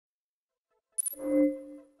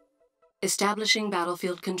Establishing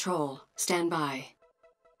battlefield control. Stand by.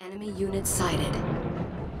 Enemy unit sighted.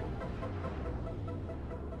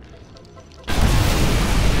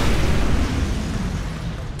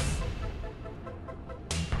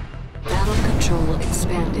 Battle control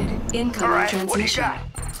expanded. Incoming All right, transmission. What do you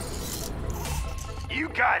got? You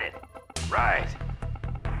got it. Right.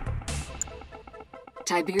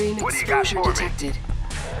 Tiberium What do you got exposure for me? detected.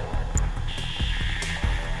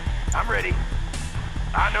 I'm ready.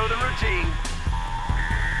 I know the routine.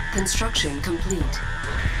 Construction complete.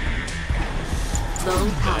 Low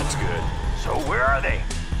power. That's good. So where are they?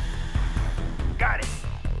 Got it.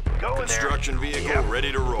 Go in there. Construction vehicle Yep.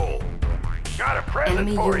 ready to roll. Got a present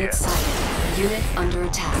Enemy for you. unit sighted. Unit under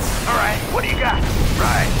attack. All right, what do you got?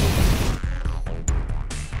 Right.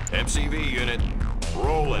 MCV unit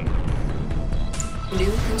rolling.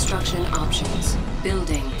 New construction options.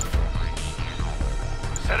 Building.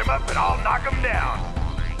 Set him up and I'll knock him down.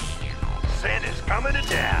 Sin is coming to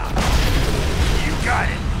town. You got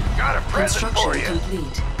it. Got a present for Construction you.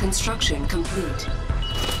 complete. Construction complete.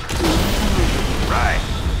 Right.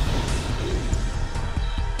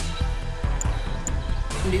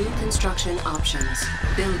 New construction options.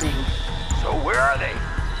 Building. So where are they?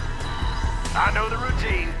 I know the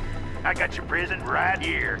routine. I got your present right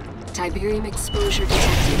here. Tiberium exposure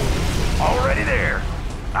detected. Already there.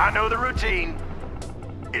 I know the routine.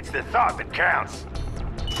 It's the thought that counts.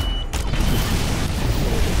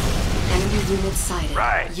 Enemy unit sighted.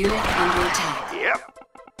 Right. Unit under attack. Yep.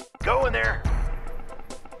 Go in there.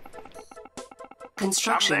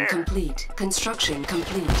 Construction I'm there. complete. Construction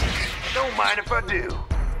complete. Don't mind if I do.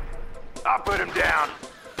 I'll put him down.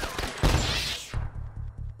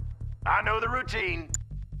 I know the routine.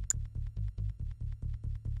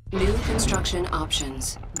 New construction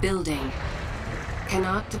options. Building.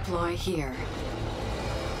 Cannot deploy here.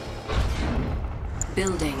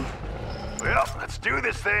 Building. Well, let's do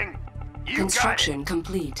this thing. You Construction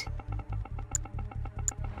complete.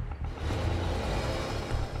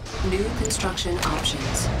 New construction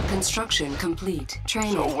options. Construction complete. got it.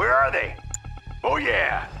 Training. So where are they? Oh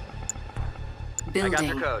yeah.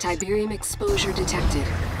 Building. their codes. Tiberium exposure detected.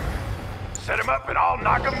 Set him up and I'll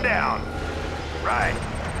knock him down. Right.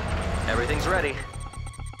 Everything's ready.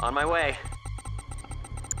 On my way.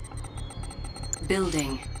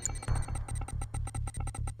 Building.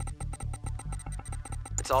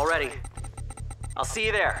 It's all ready. I'll see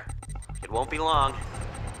you there. It won't be long.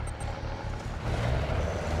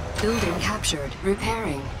 Building captured.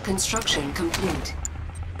 Repairing. Construction complete.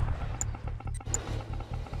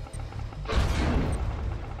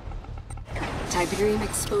 Tiberium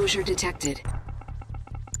exposure detected.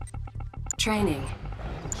 Training.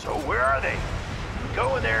 So where are they?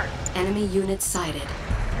 Go in there. Enemy unit sighted.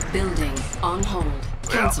 Building. On hold. Well,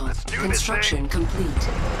 Cancel. let's do this Construction complete.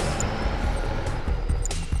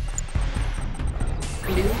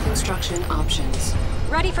 New construction options.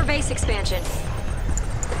 Ready for base expansion.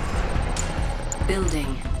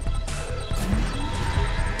 Building.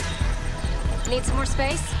 Need some more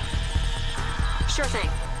space? Sure thing.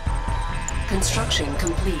 Construction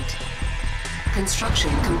complete.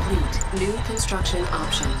 Construction complete. New construction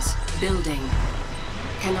options. Building.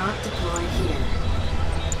 Cannot deploy here.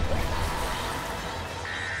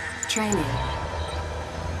 Training.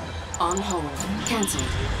 On hold. Cancelled.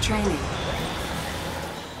 Training.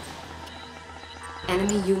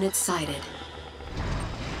 Enemy unit sighted.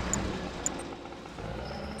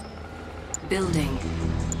 Building.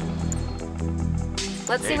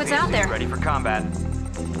 Let's see what's out there. Ready for combat.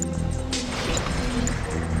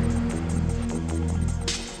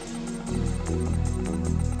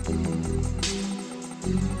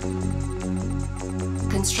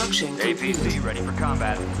 Construction complete. APC ready for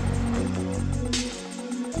combat.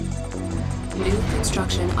 New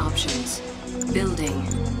construction options. Building.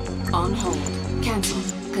 On hold.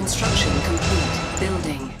 Cancelled. Construction complete.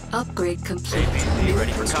 Building. Upgrade complete. APC New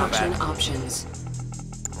ready for construction combat. options.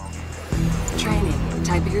 Training.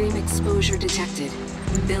 Tiberium exposure detected.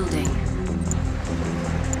 Building.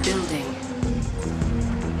 Building.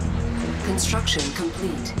 Construction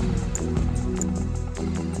complete.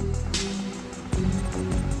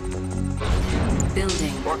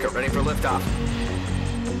 Building. Orca, ready for liftoff.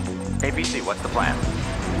 APC, what's the plan?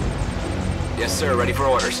 Yes, sir, ready for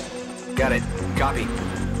orders. Got it. Copy.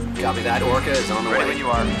 Copy that. Orca is on the Ready way. when you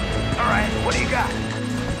are. All right, what do you got?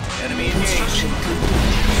 Enemy engaged. Construction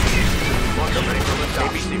complete. Orca, ready for liftoff.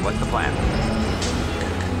 APC, what's the plan?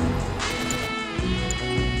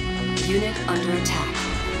 Unit under attack.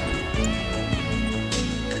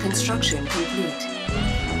 Construction complete.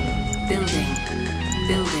 Building.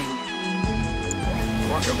 Building.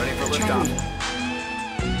 Orca, ready for liftoff. Training.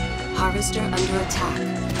 Harvester under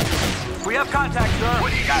attack. We have contact, sir.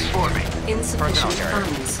 What do you got for me? Insufficient Personnel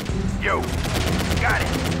funds. Yo, got it.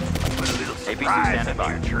 Put a little surprise standing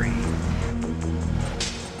by. in your tree.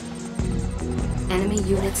 Enemy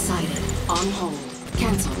unit sighted. On hold.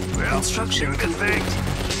 Cancel. Well, Construction do the complete.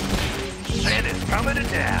 thing. Sand is coming to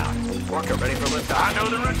town. Orca ready for liftoff. I know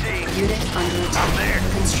the routine. Unit under attack. I'm there.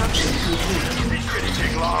 Construction complete. This shouldn't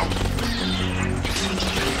take long.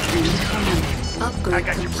 Unit promoted. Upgrade I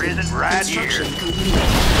got you complete. prison right Construction here. complete.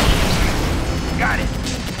 Got it.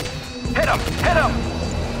 Hit him! Hit him!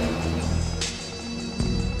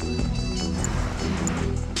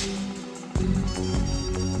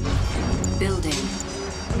 Building.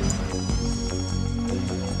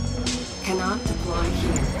 Cannot deploy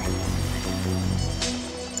here.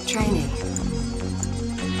 Training.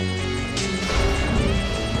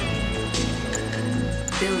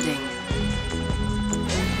 Building.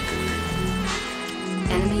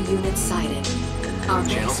 Enemy unit sighted. Our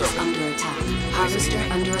Channels base is open. under attack. Harvester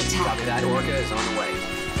under Copy attack. that. Orca is on the way.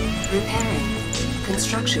 Repairing.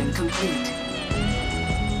 Construction complete.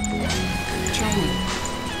 Training.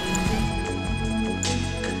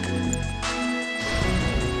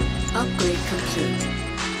 Upgrade complete.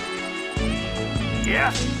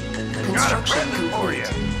 Yeah? Got a Construction present for you.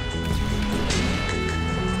 complete.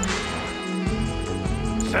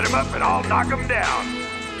 Set him up and I'll knock him down.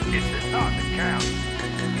 It's the thought that counts.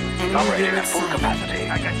 Enemy unit sighted. capacity.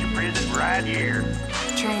 I got your prison right here.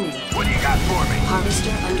 Training. What do you got for me?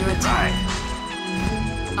 Harvester under attack.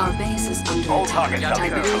 Right. Our base is under All attack. targets are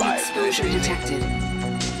Tiberium neutralized. exposure detected.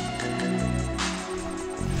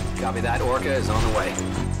 Copy that. Orca is on the way.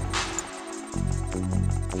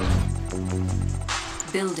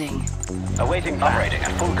 Building. Awaiting operating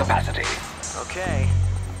at full capacity. Okay.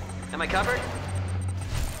 Am I covered?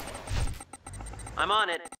 I'm on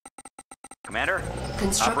it. Commander?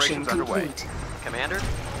 Construction Operations underway. complete. Commander?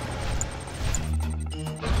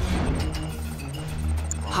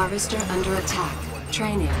 Harvester under attack.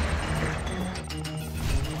 Training.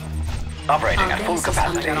 Operating Our at full base is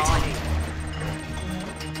capacity. under attack.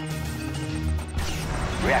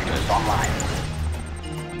 Reactors online.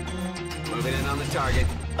 Moving in on the target.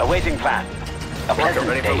 Awaiting plan. A Orca pleasant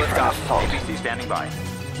ready for day for an liftoff. assault. ABC standing by.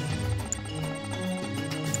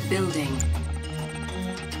 Building.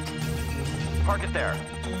 Park it there.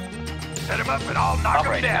 Set him up and I'll knock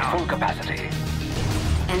him down. At full capacity.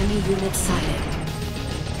 Enemy unit sighted.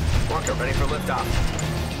 Orca ready for liftoff.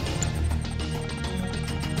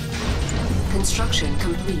 Construction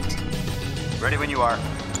complete. Ready when you are.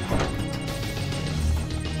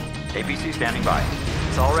 APC standing by.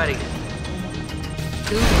 It's all ready.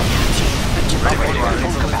 Building captured. Ready when you are. Ready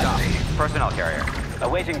for Full liftoff. capacity. Personnel carrier.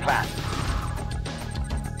 Awaiting plan.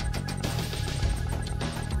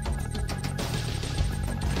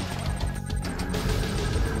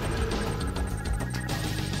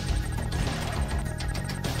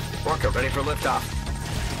 Orca ready for liftoff.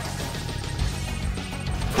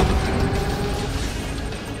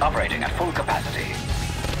 Operating at full capacity.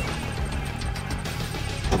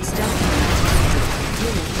 Stealth unit.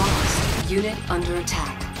 Unit lost. Unit under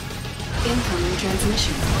attack. Incoming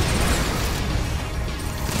transmission.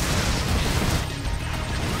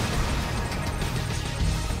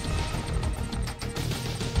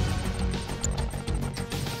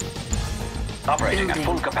 Operating at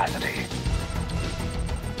full capacity.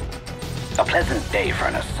 A pleasant day for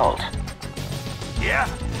an assault. Yeah.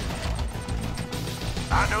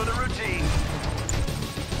 I know the routine.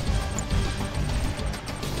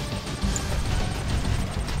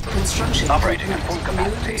 Construction Operating at complete. full New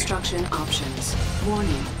capacity. construction options.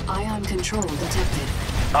 Warning. Ion control detected.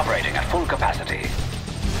 Operating at full capacity.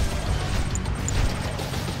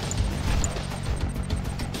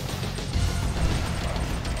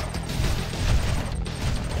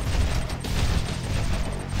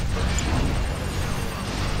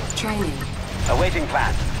 Training. Awaiting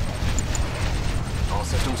plan. All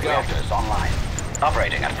systems go. Reactors online.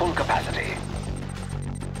 Operating at full capacity.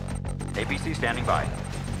 APC standing by.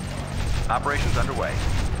 Operations underway.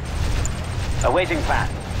 Awaiting plan.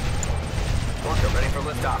 Orca ready for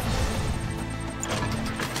liftoff.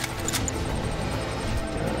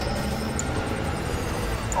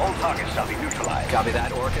 All targets shall be neutralized. Copy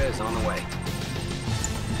that. Orca is on the way.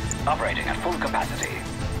 Operating at full capacity.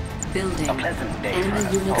 Building. A pleasant day for Enemy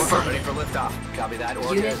an unit assault. Orca ready sighted. for liftoff. Copy that.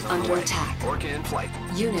 Orca Unit is on under the way. attack. Orca in flight.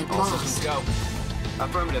 Unit All lost. systems go.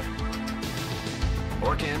 Affirmative.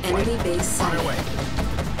 Orca in flight. Enemy base On our sighted. way.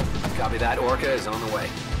 Copy that. Orca is on the way.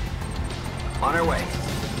 On our way.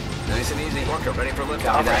 Nice and easy. Orca ready for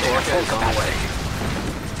liftoff. Copy that. Operating at Orca full is on the way.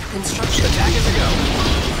 capacity. Construction Attack is a complete.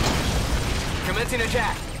 go. Commencing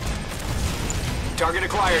attack. Target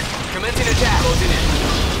acquired. Commencing attack. Closing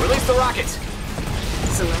in. Release the rockets.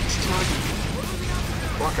 Select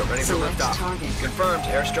target. Orca ready for Select liftoff. target. Confirmed.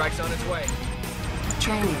 Airstrike's on its way.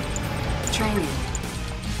 Training. Training.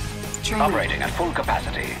 Training. Operating at full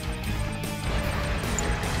capacity.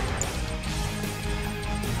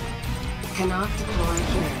 Cannot deploy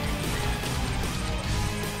here.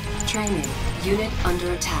 Training. Unit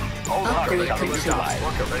under attack. All Upgrade targets complete. neutralized.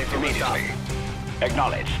 Orca ready for Immediately. liftoff.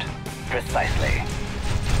 Acknowledged. Precisely.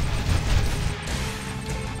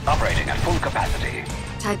 Operating at full capacity.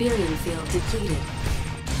 Tiberium field depleted.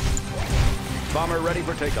 Bomber ready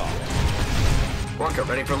for takeoff. Orca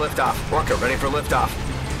ready for liftoff. Orca ready for liftoff.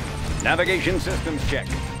 Navigation systems check.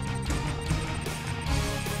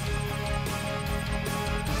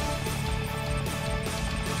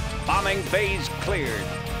 Bombing phase cleared.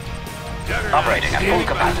 Operating at full Unit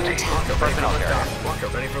under capacity. attack. Orca ready for Personnel carrier. liftoff. Orca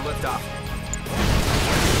ready for liftoff.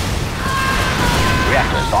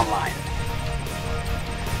 Reactors online.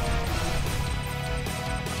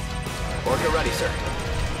 Orca ready, sir.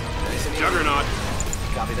 Nice and easy. Juggernaut.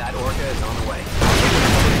 Copy that. Orca is on the way.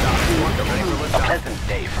 Orca ready for A liftoff. pleasant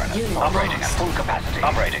day, friend. Unit Operating lost. at full capacity.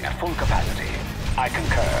 Operating at full capacity. I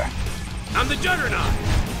concur. I'm the Juggernaut.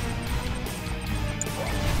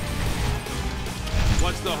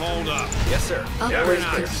 What's the hold up? Yes, sir. Upgrade Juggernaut,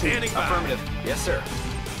 complete. standing by. Affirmative. Yes, sir.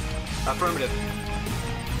 Affirmative.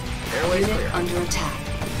 Airway's Unit clear. under attack.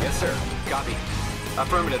 Yes, sir. Copy.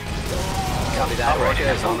 Affirmative. Copy that. Operating Orca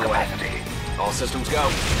at is full on the way. capacity. All systems go.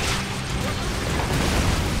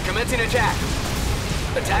 Commencing attack.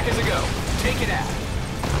 Attack is a go. Take it out.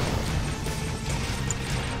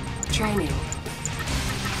 Training.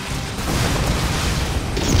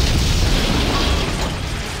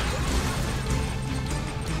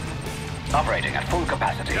 Operating at full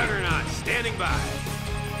capacity. Juggernaut, standing by.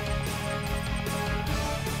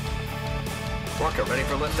 Orca ready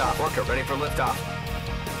for liftoff. Orca ready for liftoff.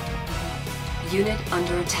 Unit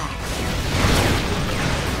under attack.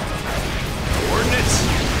 Coordinates.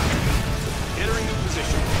 Entering new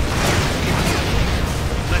position.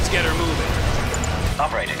 Let's get her moving.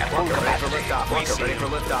 Operating at full Orca ready for capacity. liftoff. We Orca see ready him. for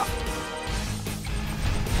liftoff.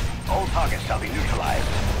 All targets shall be neutralized.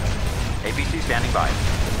 APC standing by.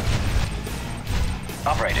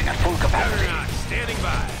 Operating at full capacity. Juggernaut, standing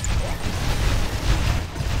by.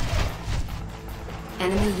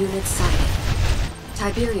 Enemy unit sighted.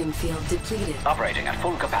 Tiberium field depleted. Operating at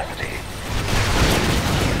full capacity.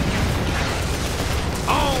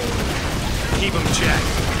 Oh! Keep them checked.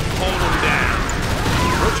 Hold them down.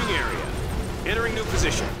 Approaching area. Entering new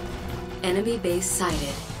position. Enemy base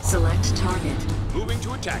sighted. Select target. Moving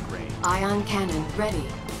to attack range. Ion cannon ready.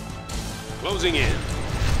 Closing in.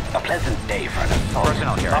 A pleasant day for an assault.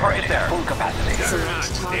 Personnel carrier. Operating Target at full capacity. Juggernaut,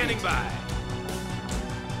 Select target. standing by.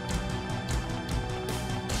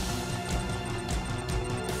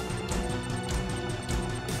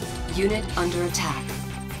 Unit under attack.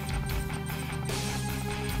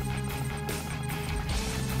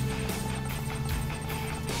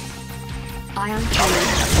 Ion Operating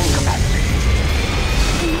cannon. at full capacity.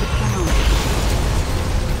 Unit promoted.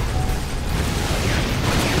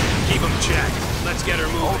 Keep them checked. Let's get her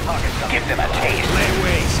All moving. targets shall give them a taste. Lay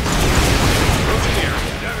waste. Approaching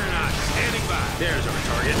area. Juggernaut, standing by. There's our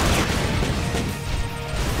target.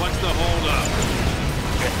 What's the hold up?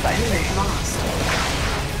 Precisely. Unit lost.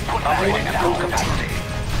 Operating at full capacity.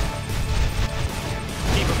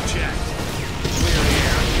 Keep them checked. Clear the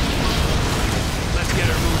air. Let's get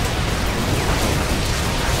her moving.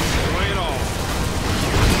 Destroy it all.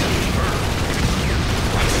 Confirmed.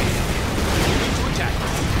 I see it. Moving to attack.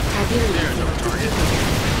 Tiberium There's our field target. depleted.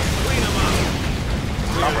 Clean them up.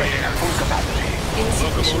 Clear the Operating air. at full capacity.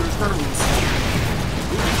 Insufficient funds.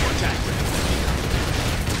 Moving to attack.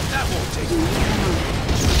 That won't take Unit promoted.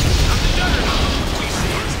 I'm the Juggernaut. We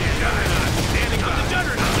see it. Juggernaut, standing by. I'm the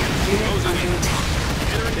Juggernaut. Unit Closing under in. attack.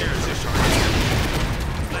 Entering their position.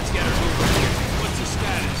 Let's get her moving. What's the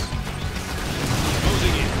status?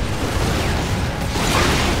 Closing in.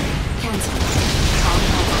 Cancel. On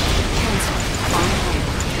hold. Cancel. On hold.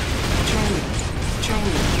 Training.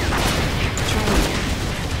 Training. Training.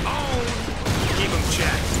 On. Keep them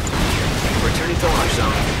checked. Returning to launch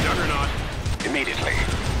zone. Juggernaut. Immediately.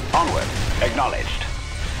 Onward. Acknowledged.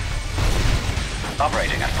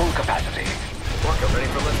 Operating at full capacity. Orca ready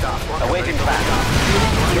for liftoff. Orca Awaiting ready for plan. liftoff.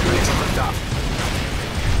 Orca ready for liftoff.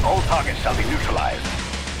 All targets shall be neutralized.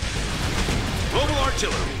 Global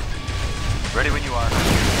artillery. Ready when you are.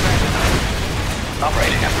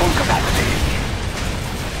 Operating at full capacity.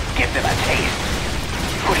 Give them a taste.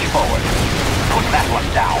 Push forward. Put that one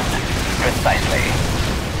down. Precisely.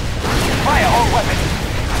 Fire all weapons.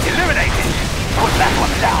 Eliminate it. Put that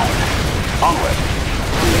one down. Onward.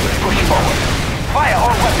 Push forward. Fire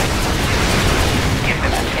all weapons. Give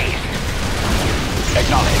them a taste.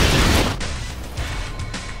 Acknowledged.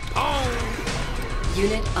 Oh!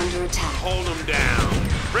 Unit under attack. Hold them down.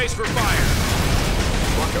 Brace for fire.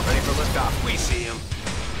 Orca ready for liftoff. We see him.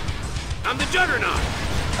 I'm the Juggernaut.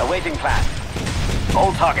 Awaiting plan.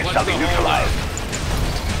 All targets shall be neutralized.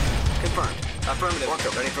 Confirmed. Affirmative. Orca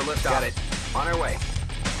ready for liftoff. Got it. On our way.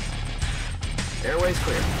 Airway's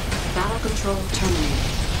clear. Battle control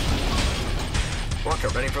terminated. Orca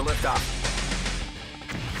ready for liftoff.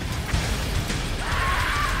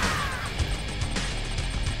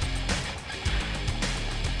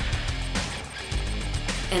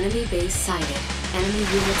 Enemy base sighted. Enemy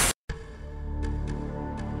units